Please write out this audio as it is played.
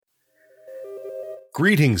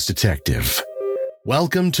Greetings, Detective.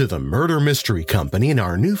 Welcome to the Murder Mystery Company and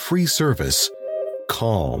our new free service,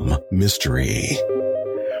 Calm Mystery.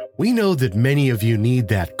 We know that many of you need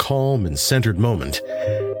that calm and centered moment,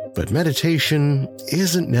 but meditation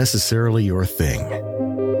isn't necessarily your thing.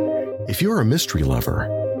 If you're a mystery lover,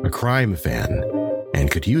 a crime fan, and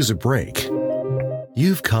could use a break,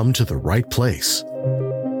 you've come to the right place.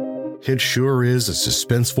 It sure is a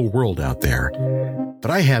suspenseful world out there, but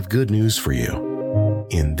I have good news for you.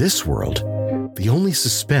 In this world, the only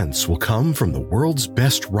suspense will come from the world's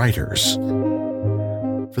best writers.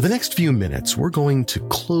 For the next few minutes, we're going to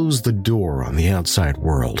close the door on the outside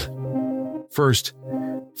world. First,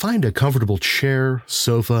 find a comfortable chair,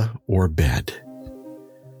 sofa, or bed.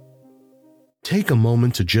 Take a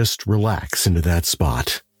moment to just relax into that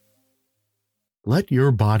spot. Let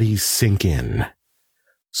your body sink in,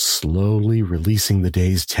 slowly releasing the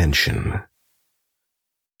day's tension.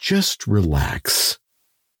 Just relax.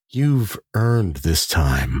 You've earned this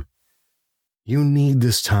time. You need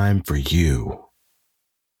this time for you.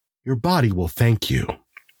 Your body will thank you.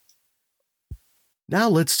 Now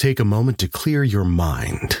let's take a moment to clear your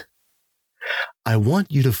mind. I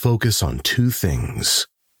want you to focus on two things: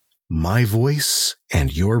 my voice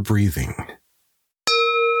and your breathing.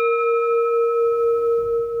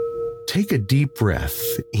 Take a deep breath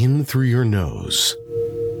in through your nose.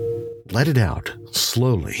 Let it out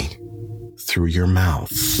slowly through your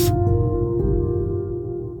mouth.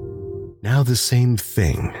 Now the same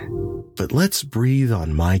thing, but let's breathe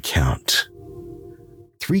on my count.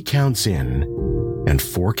 3 counts in and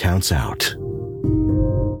 4 counts out.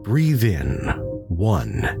 Breathe in.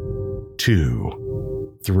 1,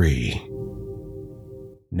 2, 3.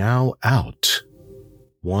 Now out.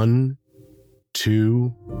 1,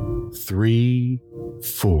 2, 3,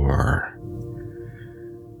 4.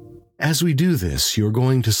 As we do this, you're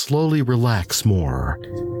going to slowly relax more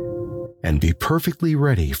and be perfectly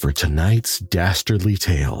ready for tonight's dastardly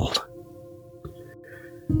tale.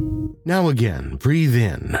 Now again, breathe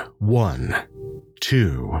in. 1,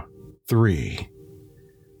 2, 3.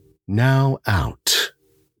 Now out.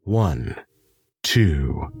 1,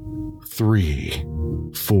 2, 3,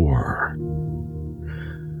 4.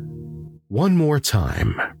 One more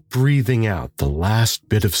time, breathing out the last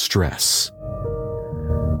bit of stress.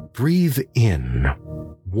 Breathe in.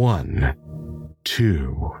 1,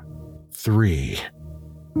 2, 3.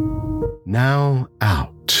 Now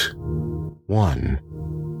out. 1,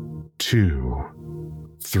 2,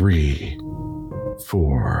 3,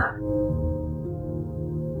 4.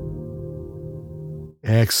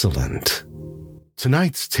 Excellent.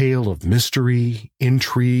 Tonight's tale of mystery,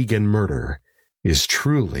 intrigue, and murder is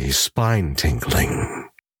truly spine-tingling.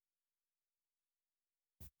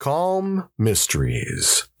 Calm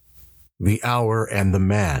Mysteries: The Hour and the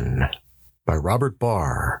Man by Robert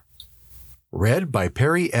Barr. Read by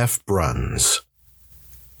Perry F. Bruns.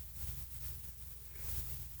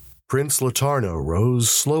 Prince Lotarno rose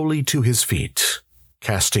slowly to his feet,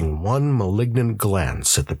 casting one malignant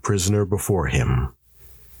glance at the prisoner before him.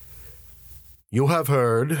 "You have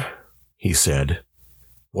heard," he said,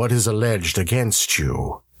 "what is alleged against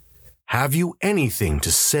you. Have you anything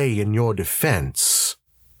to say in your defense?"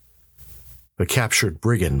 The captured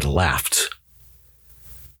brigand laughed.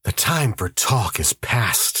 "The time for talk is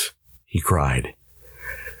past," he cried.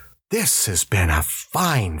 "This has been a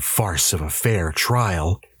fine farce of a fair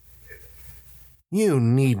trial. You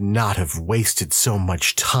need not have wasted so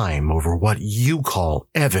much time over what you call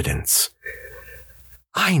evidence.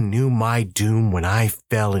 I knew my doom when I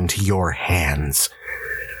fell into your hands.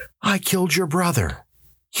 I killed your brother.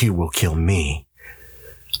 You will kill me.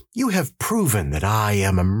 You have proven that I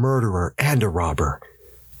am a murderer and a robber.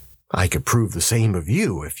 I could prove the same of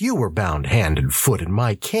you if you were bound hand and foot in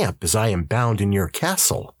my camp as I am bound in your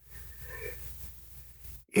castle.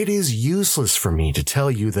 It is useless for me to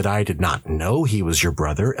tell you that I did not know he was your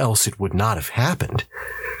brother, else it would not have happened.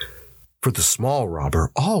 For the small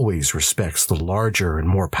robber always respects the larger and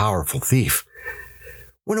more powerful thief.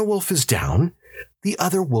 When a wolf is down, the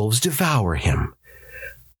other wolves devour him.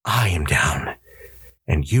 I am down,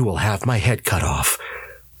 and you will have my head cut off,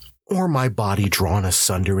 or my body drawn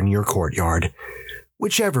asunder in your courtyard,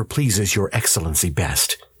 whichever pleases your excellency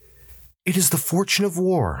best. It is the fortune of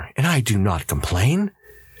war, and I do not complain.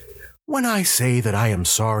 When I say that I am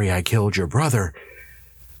sorry I killed your brother,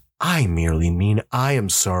 I merely mean I am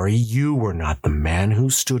sorry you were not the man who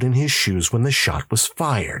stood in his shoes when the shot was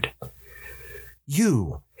fired.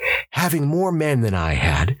 You, having more men than I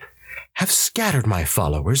had, have scattered my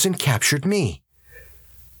followers and captured me.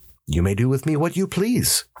 You may do with me what you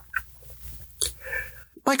please.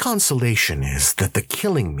 My consolation is that the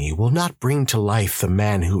killing me will not bring to life the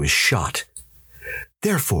man who is shot.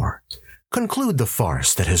 Therefore, conclude the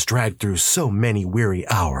farce that has dragged through so many weary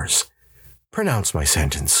hours. Pronounce my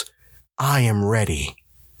sentence. I am ready."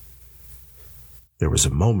 There was a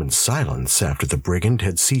moment's silence after the brigand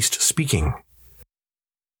had ceased speaking.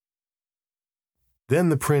 Then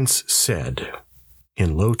the prince said,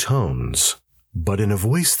 in low tones, but in a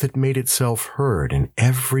voice that made itself heard in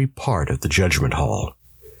every part of the judgment hall,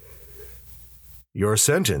 "Your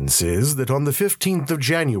sentence is that on the 15th of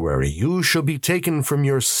January you shall be taken from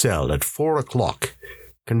your cell at 4 o'clock,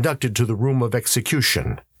 conducted to the room of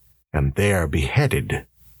execution, and there beheaded."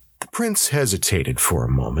 The prince hesitated for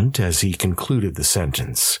a moment as he concluded the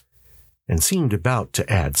sentence, and seemed about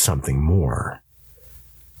to add something more.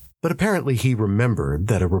 But apparently he remembered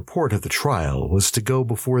that a report of the trial was to go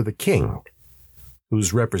before the king,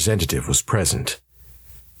 whose representative was present,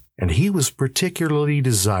 and he was particularly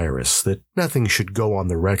desirous that nothing should go on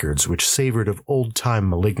the records which savored of old-time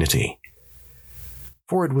malignity,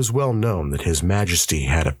 for it was well known that His Majesty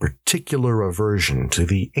had a particular aversion to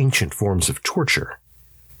the ancient forms of torture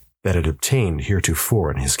that had obtained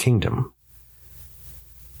heretofore in his kingdom.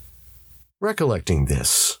 Recollecting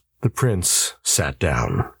this, the prince sat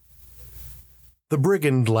down. The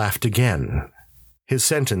brigand laughed again. His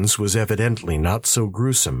sentence was evidently not so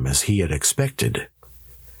gruesome as he had expected.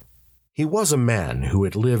 He was a man who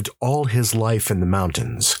had lived all his life in the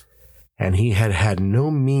mountains, and he had had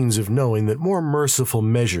no means of knowing that more merciful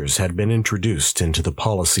measures had been introduced into the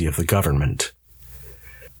policy of the government.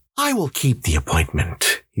 "I will keep the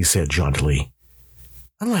appointment," he said jauntily,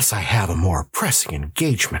 "unless I have a more pressing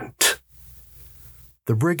engagement."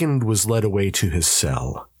 The brigand was led away to his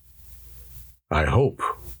cell. "I hope,"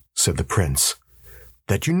 said the prince,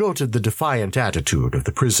 "that you noted the defiant attitude of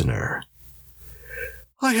the prisoner."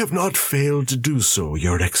 "I have not failed to do so,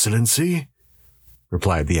 Your Excellency,"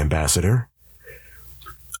 replied the ambassador.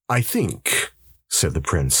 "I think," said the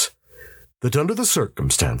prince, "that under the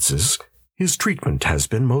circumstances, his treatment has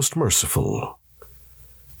been most merciful."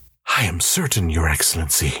 "I am certain, Your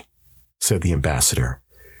Excellency," said the ambassador,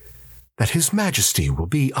 "that His Majesty will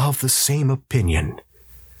be of the same opinion.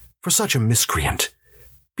 For such a miscreant,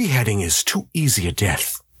 beheading is too easy a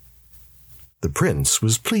death." The prince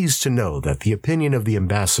was pleased to know that the opinion of the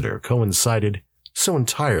ambassador coincided so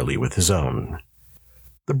entirely with his own.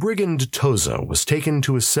 The brigand Toza was taken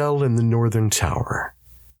to a cell in the northern tower,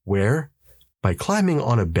 where, by climbing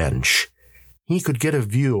on a bench, he could get a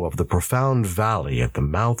view of the profound valley at the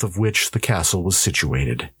mouth of which the castle was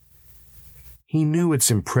situated. He knew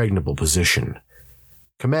its impregnable position,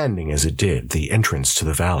 commanding as it did the entrance to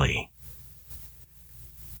the valley.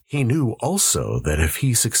 He knew also that if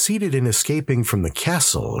he succeeded in escaping from the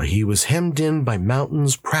castle, he was hemmed in by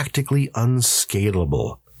mountains practically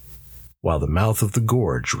unscalable, while the mouth of the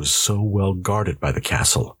gorge was so well guarded by the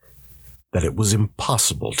castle that it was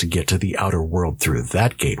impossible to get to the outer world through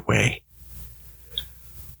that gateway.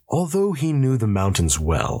 Although he knew the mountains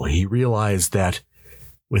well, he realized that,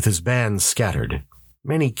 with his band scattered,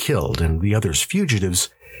 many killed and the others fugitives,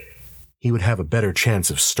 he would have a better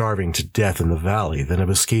chance of starving to death in the valley than of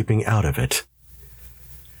escaping out of it.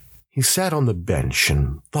 He sat on the bench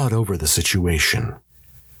and thought over the situation.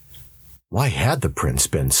 Why had the prince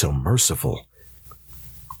been so merciful?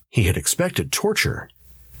 He had expected torture,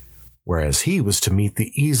 whereas he was to meet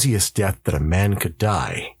the easiest death that a man could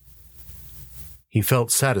die. He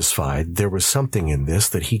felt satisfied there was something in this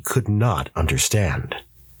that he could not understand.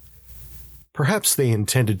 Perhaps they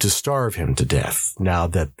intended to starve him to death now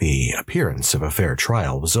that the appearance of a fair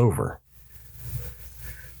trial was over.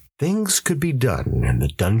 Things could be done in the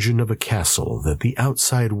dungeon of a castle that the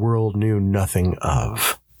outside world knew nothing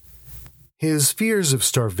of. His fears of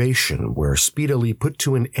starvation were speedily put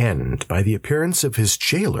to an end by the appearance of his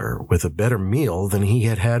jailer with a better meal than he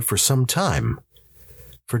had had for some time.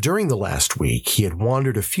 For during the last week he had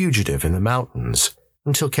wandered a fugitive in the mountains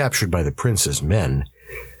until captured by the prince's men,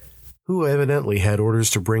 who evidently had orders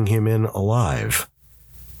to bring him in alive.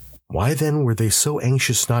 Why then were they so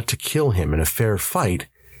anxious not to kill him in a fair fight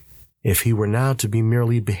if he were now to be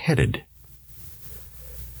merely beheaded?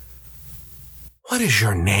 "What is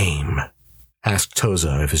your name?" asked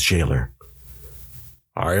Toza of his jailer.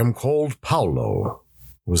 "I am called Paulo,"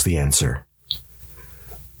 was the answer.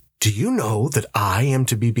 "Do you know that I am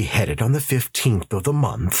to be beheaded on the 15th of the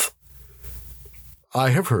month?" "I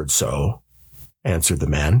have heard so," answered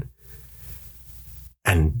the man.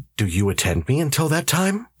 "And do you attend me until that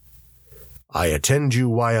time?" "I attend you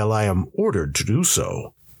while I am ordered to do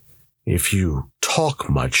so. If you talk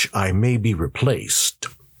much, I may be replaced."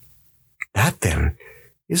 "That, then,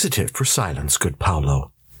 is a tip for silence, good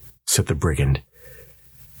Paulo," said the brigand.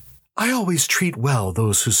 "I always treat well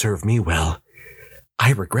those who serve me well.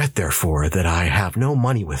 I regret, therefore, that I have no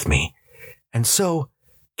money with me, and so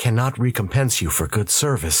cannot recompense you for good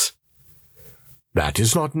service." "That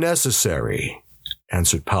is not necessary,"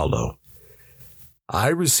 answered Paolo. "I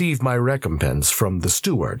receive my recompense from the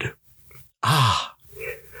steward." "Ah,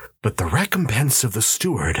 but the recompense of the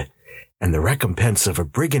steward and the recompense of a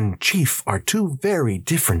brigand chief are two very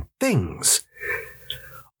different things.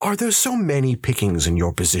 Are there so many pickings in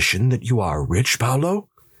your position that you are rich, Paolo?"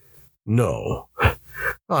 "No,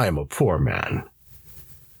 I am a poor man."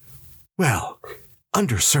 "Well,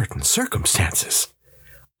 under certain circumstances,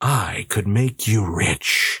 I could make you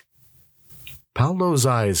rich." Paolo's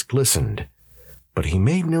eyes glistened, but he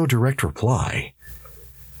made no direct reply.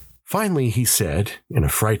 Finally he said, in a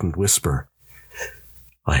frightened whisper,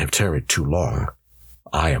 "I have tarried too long.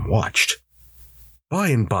 I am watched. By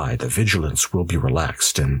and by the vigilance will be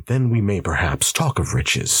relaxed, and then we may perhaps talk of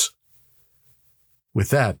riches." With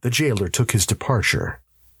that, the jailer took his departure.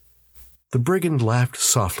 The brigand laughed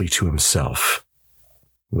softly to himself.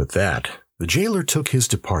 With that, the jailer took his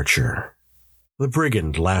departure. The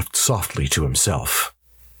brigand laughed softly to himself.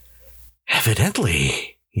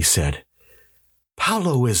 "Evidently," he said,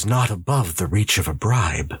 "Paolo is not above the reach of a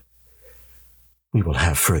bribe. We will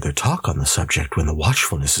have further talk on the subject when the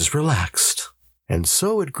watchfulness is relaxed." And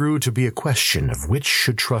so it grew to be a question of which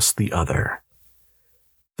should trust the other.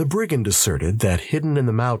 The brigand asserted that hidden in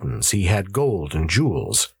the mountains he had gold and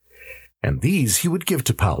jewels, and these he would give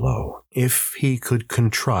to Paolo if he could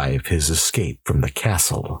contrive his escape from the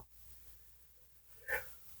castle.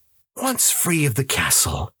 "Once free of the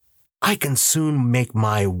castle, I can soon make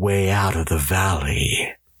my way out of the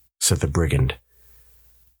valley," said the brigand.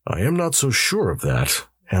 "I am not so sure of that,"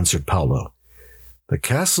 answered Paolo. "The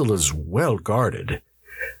castle is well guarded,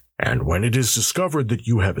 and when it is discovered that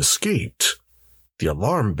you have escaped, the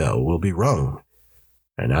alarm bell will be rung,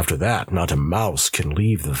 and after that not a mouse can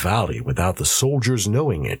leave the valley without the soldiers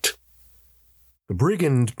knowing it." The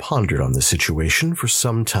brigand pondered on the situation for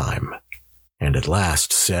some time, and at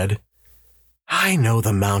last said, "I know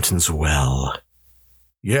the mountains well."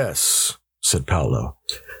 "Yes," said Paolo,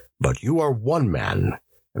 "but you are one man,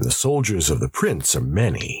 and the soldiers of the prince are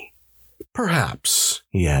many. Perhaps,"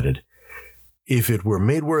 he added, "if it were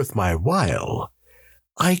made worth my while,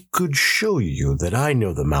 I could show you that I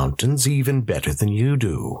know the mountains even better than you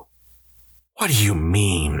do." "What do you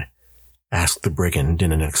mean?" asked the brigand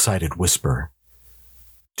in an excited whisper.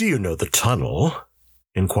 "Do you know the tunnel?"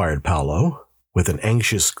 inquired Paolo, with an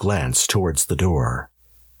anxious glance towards the door.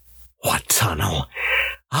 "What tunnel?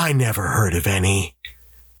 I never heard of any."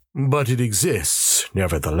 "But it exists,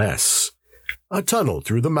 nevertheless. A tunnel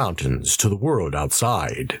through the mountains to the world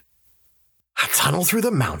outside." "A tunnel through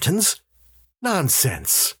the mountains?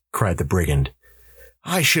 Nonsense," cried the brigand.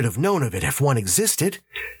 "I should have known of it if one existed.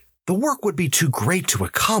 The work would be too great to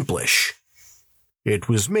accomplish." "It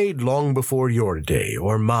was made long before your day,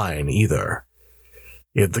 or mine either.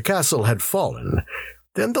 If the castle had fallen,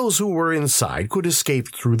 then those who were inside could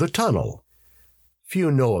escape through the tunnel.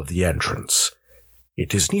 Few know of the entrance.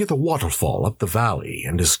 It is near the waterfall up the valley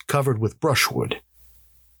and is covered with brushwood.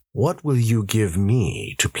 What will you give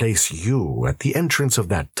me to place you at the entrance of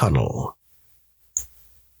that tunnel?"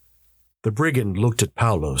 The brigand looked at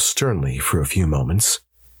Paolo sternly for a few moments.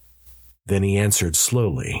 Then he answered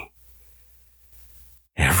slowly,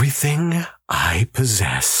 "Everything I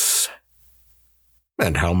possess."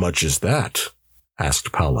 "And how much is that?"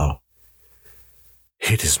 asked Paolo.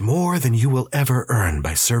 "It is more than you will ever earn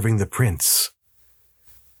by serving the prince."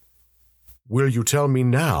 "Will you tell me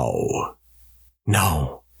now?"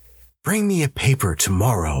 "No. Bring me a paper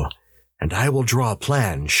tomorrow, and I will draw a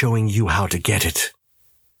plan showing you how to get it."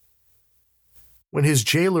 When his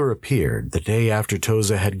jailer appeared the day after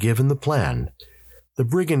Toza had given the plan, the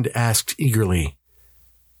brigand asked eagerly,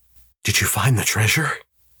 "Did you find the treasure?"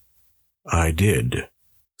 "I did,"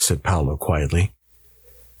 said Paolo quietly.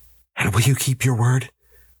 "And will you keep your word?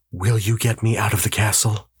 Will you get me out of the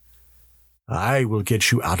castle?" "I will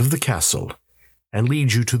get you out of the castle and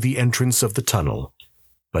lead you to the entrance of the tunnel.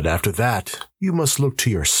 But after that, you must look to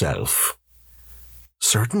yourself."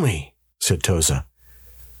 "Certainly," said Toza.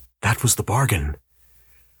 That was the bargain.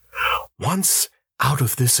 Once out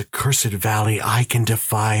of this accursed valley, I can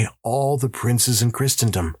defy all the princes in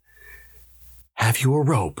Christendom. Have you a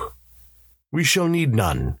rope?" "We shall need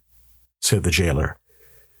none," said the jailer.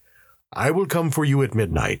 "I will come for you at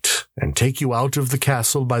midnight and take you out of the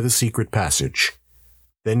castle by the secret passage.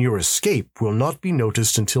 Then your escape will not be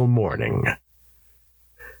noticed until morning."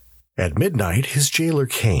 At midnight his jailer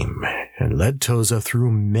came and led Toza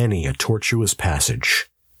through many a tortuous passage.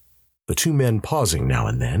 the two men pausing now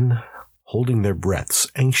and then, holding their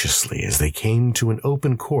breaths anxiously as they came to an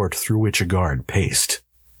open court through which a guard paced.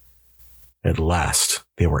 At last,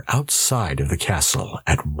 they were outside of the castle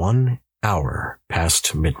at 1 hour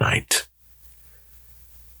past midnight.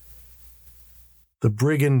 The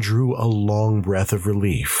brigand drew a long breath of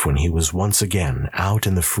relief when he was once again out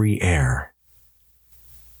in the free air.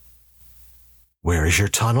 "Where is your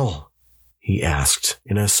tunnel?" he asked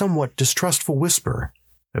in a somewhat distrustful whisper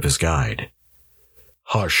of his guide.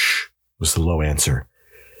 "Hush," was the low answer.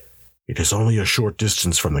 "It is only a short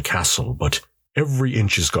distance from the castle, but every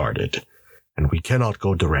inch is guarded, and we cannot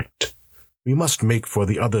go direct. We must make for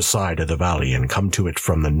the other side of the valley and come to it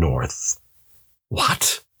from the north."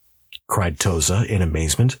 "What?" cried Toza in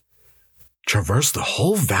amazement. "Traverse the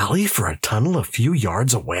whole valley for a tunnel a few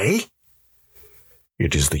yards away?"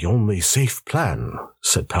 "It is the only safe plan,"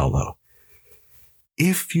 said Paolo.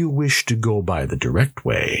 "If you wish to go by the direct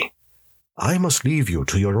way, I must leave you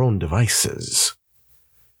to your own devices."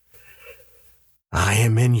 "I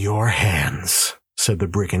am in your hands," said the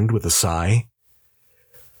brigand with a sigh.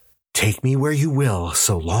 "Take me where you will,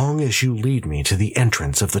 so long as you lead me to the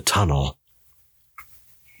entrance of the tunnel."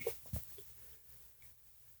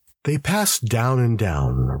 They passed down and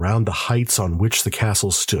down around the heights on which the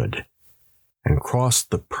castle stood, and crossed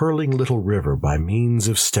the purling little river by means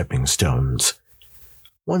of stepping stones.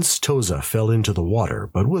 Once Toza fell into the water,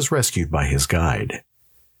 but was rescued by his guide.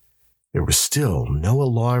 There was still no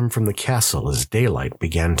alarm from the castle as daylight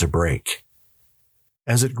began to break.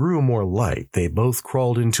 As it grew more light, they both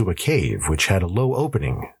crawled into a cave which had a low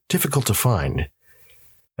opening, difficult to find,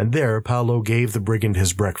 and there Paolo gave the brigand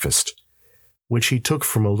his breakfast, which he took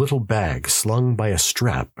from a little bag slung by a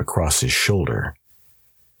strap across his shoulder.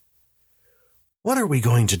 "What are we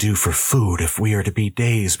going to do for food if we are to be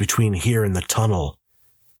days between here and the tunnel?"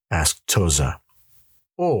 asked Toza.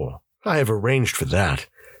 "Oh, I have arranged for that,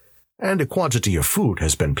 and a quantity of food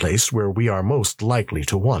has been placed where we are most likely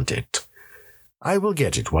to want it. I will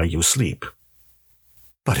get it while you sleep."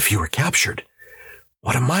 "But if you were captured,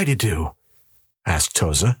 what am I to do?" asked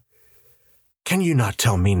Toza. "Can you not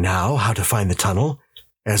tell me now how to find the tunnel,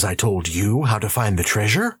 as I told you how to find the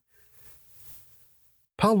treasure?"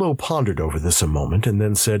 Paolo pondered over this a moment and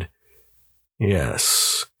then said,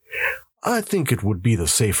 "Yes, I think it would be the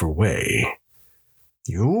safer way.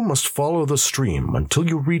 You must follow the stream until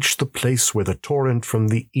you reach the place where the torrent from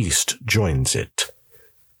the east joins it.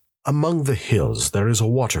 Among the hills there is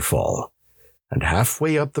a waterfall, and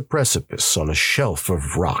halfway up the precipice on a shelf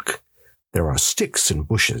of rock there are sticks and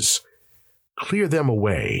bushes. Clear them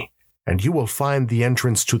away, and you will find the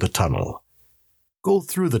entrance to the tunnel. Go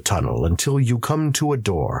through the tunnel until you come to a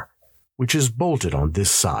door, which is bolted on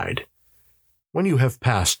this side. When you have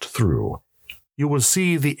passed through, you will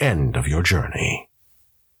see the end of your journey."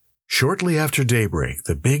 Shortly after daybreak,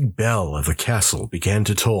 the big bell of the castle began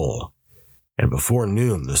to toll, and before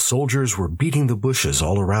noon the soldiers were beating the bushes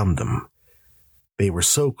all around them. They were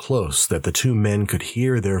so close that the two men could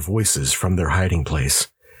hear their voices from their hiding place,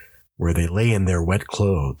 where they lay in their wet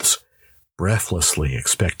clothes, breathlessly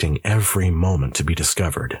expecting every moment to be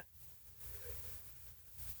discovered.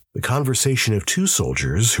 The conversation of two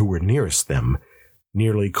soldiers who were nearest them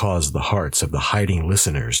nearly caused the hearts of the hiding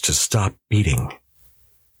listeners to stop beating.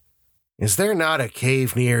 "Is there not a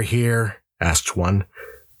cave near here?" asked one.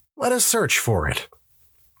 "Let us search for it."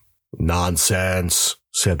 "Nonsense,"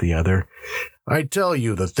 said the other. "I tell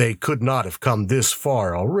you that they could not have come this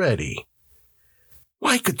far already."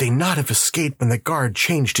 "Why could they not have escaped when the guard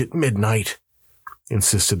changed at midnight?"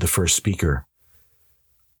 insisted the first speaker.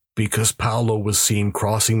 "Because Paolo was seen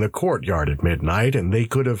crossing the courtyard at midnight, and they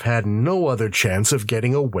could have had no other chance of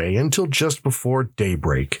getting away until just before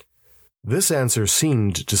daybreak." This answer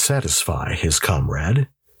seemed to satisfy his comrade,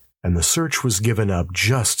 and the search was given up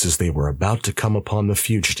just as they were about to come upon the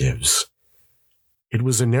fugitives. It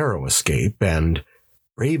was a narrow escape, and,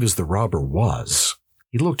 brave as the robber was,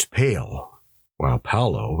 he looked pale, while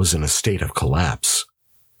Paolo was in a state of collapse.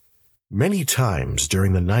 Many times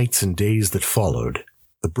during the nights and days that followed,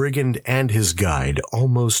 the brigand and his guide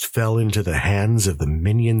almost fell into the hands of the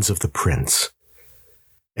minions of the prince.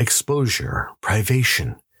 Exposure,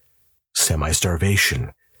 privation,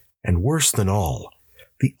 semi-starvation, and worse than all,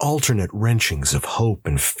 the alternate wrenchings of hope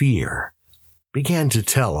and fear began to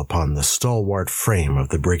tell upon the stalwart frame of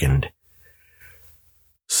the brigand.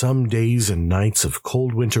 Some days and nights of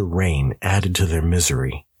cold winter rain added to their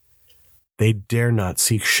misery. They dare not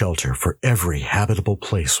seek shelter, for every habitable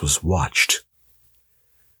place was watched.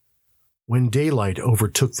 When daylight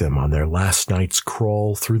overtook them on their last night's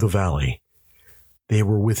crawl through the valley, they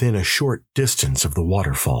were within a short distance of the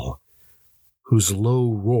waterfall, whose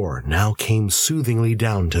low roar now came soothingly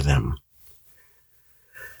down to them.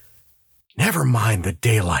 "Never mind the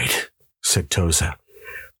daylight," said Toza.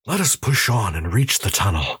 "Let us push on and reach the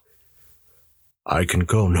tunnel." "I can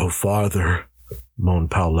go no farther," moaned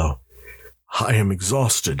Paolo. "I am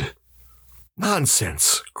exhausted."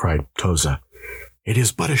 "Nonsense," cried Toza. "It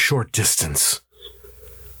is but a short distance."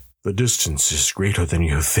 "The distance is greater than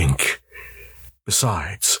you think.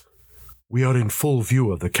 Besides, we are in full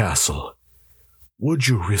view of the castle. Would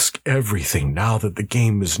you risk everything now that the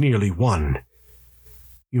game is nearly won?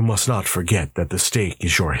 You must not forget that the stake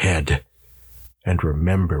is your head. And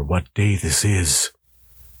remember what day this is."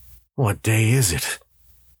 "What day is it?"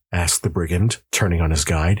 asked the brigand, turning on his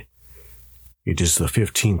guide. "It is the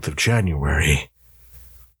 15th of January,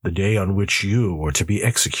 the day on which you were to be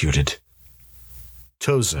executed."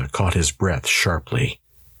 Toza caught his breath sharply.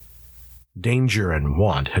 Danger and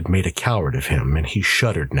want had made a coward of him, and he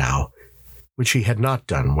shuddered now, which he had not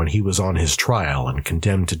done when he was on his trial and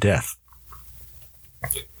condemned to death.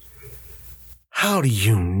 "How do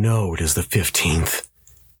you know it is the 15th?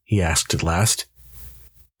 he asked at last.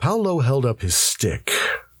 Paolo held up his stick,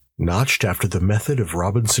 notched after the method of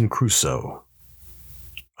Robinson Crusoe.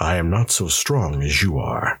 "I am not so strong as you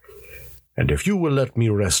are, and if you will let me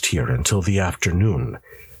rest here until the afternoon,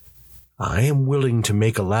 I am willing to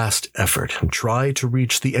make a last effort and try to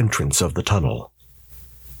reach the entrance of the tunnel."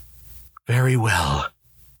 "Very well,"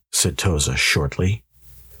 said Toza shortly.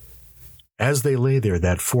 As they lay there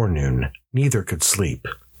that forenoon, neither could sleep.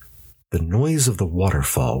 The noise of the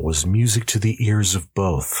waterfall was music to the ears of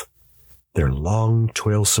both. Their long,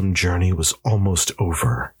 toilsome journey was almost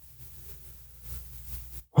over.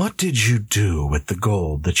 "What did you do with the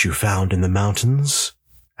gold that you found in the mountains?"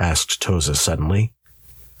 asked Toza suddenly.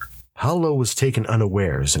 Paolo was taken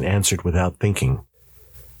unawares and answered without thinking.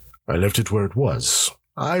 "I left it where it was.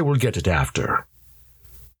 I will get it after."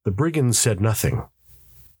 The brigand said nothing,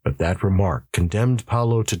 but that remark condemned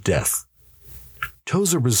Paolo to death.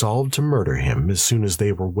 Toza resolved to murder him as soon as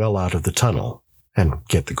they were well out of the tunnel, and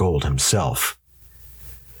get the gold himself.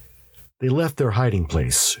 They left their hiding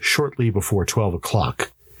place shortly before 12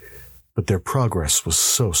 o'clock, but their progress was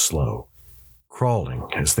so slow, crawling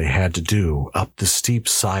as they had to do up the steep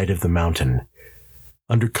side of the mountain,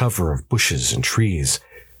 under cover of bushes and trees,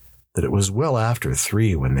 that it was well after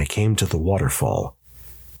 3 when they came to the waterfall,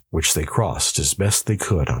 which they crossed as best they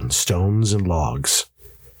could on stones and logs.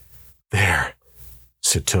 "There,"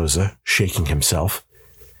 said Toza, shaking himself.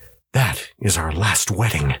 "That is our last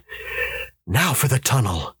wedding. Now for the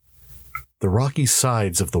tunnel." The rocky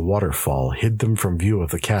sides of the waterfall hid them from view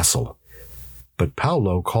of the castle, but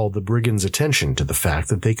Paolo called the brigands' attention to the fact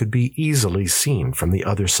that they could be easily seen from the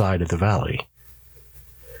other side of the valley.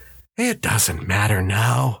 "It doesn't matter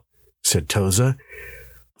now," said Toza.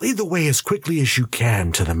 "Lead the way as quickly as you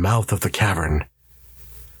can to the mouth of the cavern."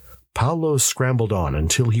 Paolo scrambled on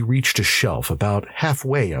until he reached a shelf about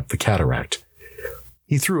halfway up the cataract.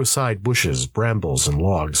 He threw aside bushes, brambles, and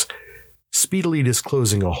logs, speedily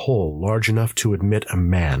disclosing a hole large enough to admit a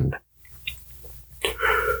man.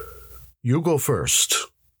 "You go first,"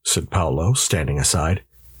 said Paolo, standing aside.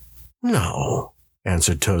 "No,"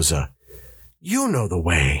 answered Toza. "You know the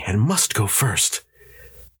way and must go first.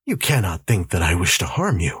 You cannot think that I wish to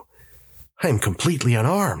harm you. I am completely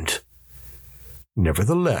unarmed."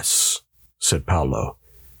 "Nevertheless," said Paolo,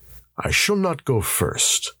 "I shall not go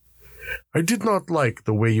first. I did not like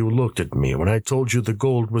the way you looked at me when I told you the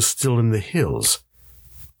gold was still in the hills.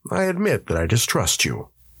 I admit that I distrust you."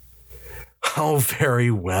 "Oh,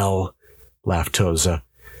 very well," laughed Toza.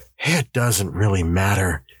 "It doesn't really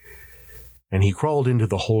matter." And he crawled into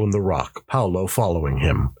the hole in the rock, Paolo following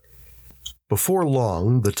him. Before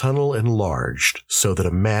long, the tunnel enlarged so that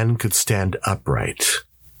a man could stand upright.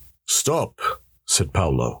 "Stop," said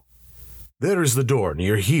Paolo. "There is the door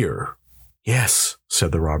near here." "Yes,"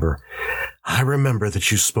 said the robber. "I remember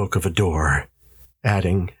that you spoke of a door,"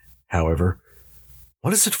 adding, however,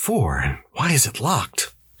 "What is it for, and why is it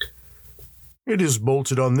locked?" "It is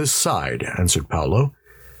bolted on this side," answered Paolo,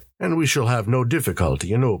 "and we shall have no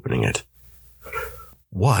difficulty in opening it."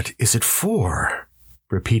 "What is it for?"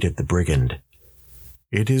 repeated the brigand.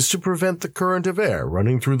 "It is to prevent the current of air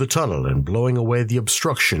running through the tunnel and blowing away the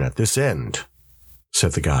obstruction at this end,"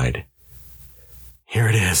 said the guide. "Here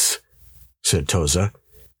it is," said Toza,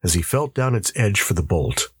 as he felt down its edge for the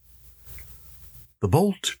bolt. The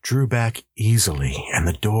bolt drew back easily, and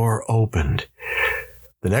the door opened.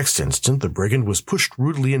 The next instant, the brigand was pushed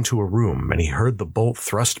rudely into a room, and he heard the bolt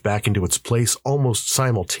thrust back into its place almost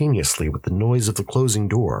simultaneously with the noise of the closing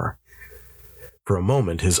door. For a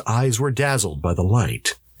moment, his eyes were dazzled by the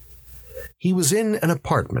light. He was in an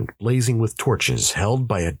apartment blazing with torches held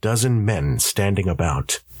by a dozen men standing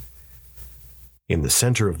about. In the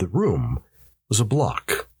center of the room was a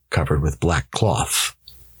block covered with black cloth,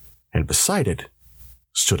 and beside it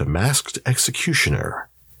stood a masked executioner,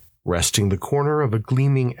 resting the corner of a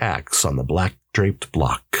gleaming axe on the black-draped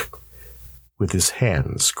block, with his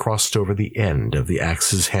hands crossed over the end of the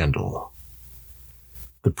axe's handle.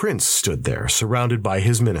 The prince stood there, surrounded by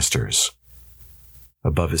his ministers.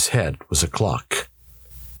 Above his head was a clock,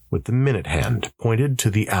 with the minute hand pointed to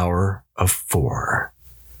the hour of 4.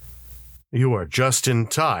 "You are just in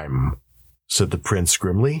time," said the prince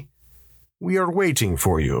grimly. "We are waiting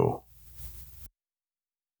for you."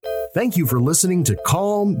 Thank you for listening to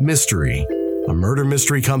Calm Mystery, a Murder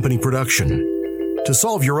Mystery Company production. To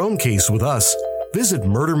solve your own case with us, visit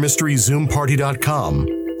murdermysteryzoomparty.com,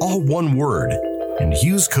 all one word, and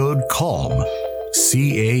use code CALM,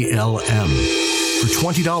 CALM, for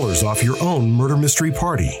 $20 off your own murder mystery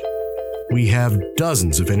party. We have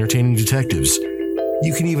dozens of entertaining detectives.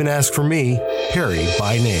 You can even ask for me, Harry,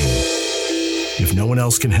 by name. If no one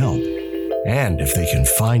else can help, and if they can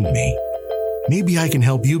find me, maybe I can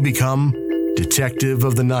help you become Detective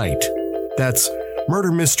of the Night. That's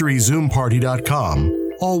murdermysteryzoomparty.com,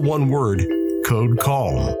 all one word, code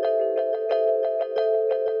CALM.